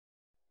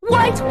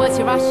Wait, what's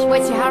your rush,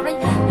 what's your hurry?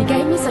 You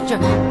gave me such a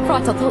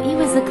fright, I thought you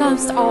was the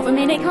ghost of a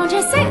minute. Can't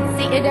you sit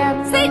it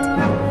down, sit?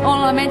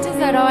 All I meant is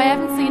that I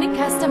haven't seen a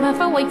customer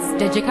for weeks.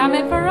 Did you come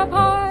in for a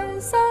pie,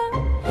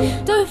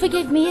 sir? Do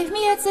forgive me if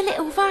me head's a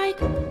little vague.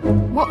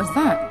 What was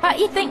that? But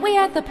you think we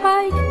had the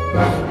plague?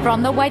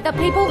 From the way that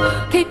people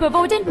keep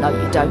avoiding? No,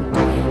 you don't.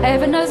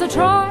 Heaven knows I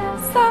try,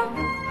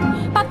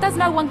 sir. But there's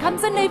no one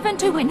comes in even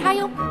to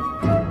inhale.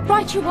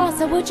 Right you are,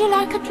 so would you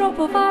like a drop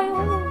of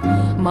ale?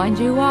 Mind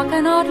you, I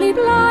can hardly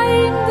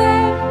blame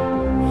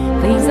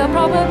them. These are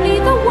probably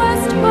the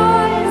worst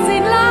pies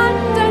in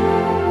London.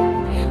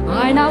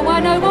 I know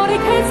nobody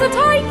cares to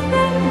take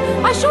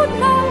them. I should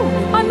know,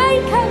 I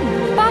make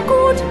them, but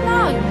good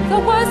no, the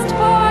worst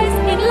pies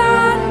in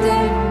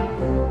London.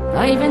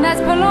 Even that's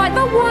polite,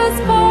 the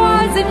worst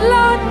pies in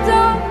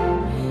London.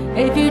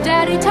 If you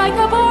dare to take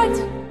a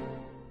bite,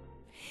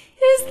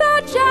 is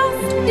that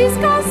just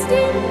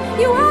disgusting?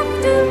 You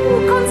have to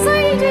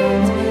concede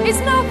it. It's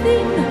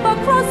nothing but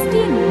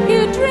crusting.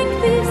 You drink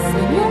this,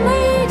 you'll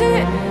need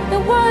it. The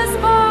worst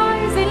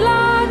pies in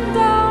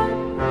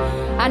London.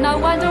 And no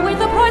wonder with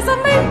the price of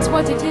meat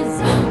what it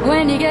is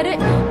when you get it.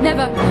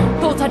 Never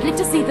thought I'd live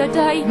to see the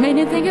day.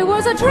 Many think it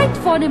was a treat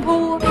finding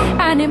poor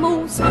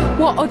animals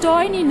what are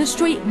dying in the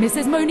street.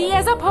 Mrs. Mooney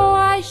has a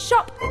pie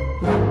shop,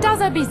 does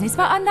her business,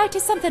 but I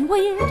noticed something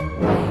weird.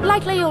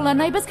 Lately all her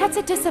neighbours' cats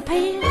had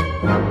disappeared.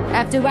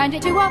 Have to hand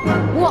it to her,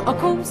 what a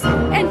cause,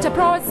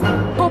 enterprise,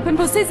 popping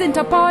pussies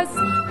into pies.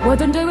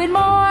 Wouldn't do in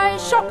my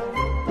shop.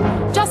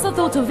 Just the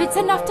thought of it's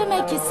enough to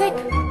make you sick.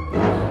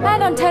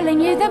 And I'm telling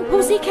you, them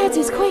pussycats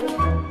is quick.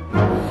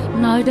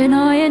 No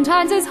denying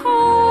times is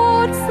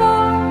hard,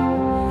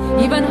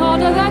 sir. Even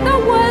harder than the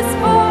worst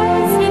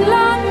pies in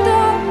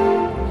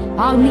London.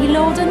 Only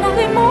Lord and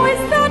nothing more,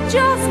 is that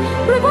just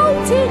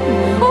revolting?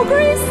 Or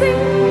greasy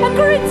and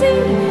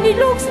gritty, it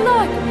looks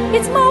like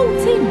it's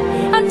molting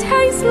and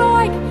tastes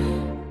like,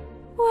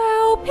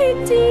 well,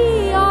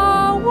 pity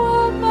a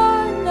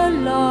woman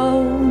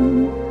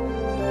alone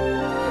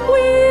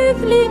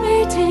with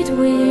limited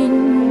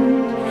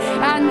wind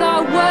and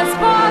the worst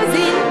pies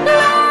in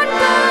London.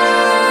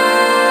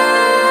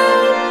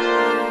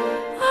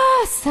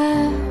 Ah,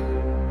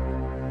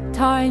 sir,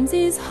 times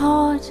is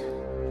hard,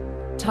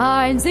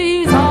 times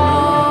is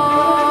hard.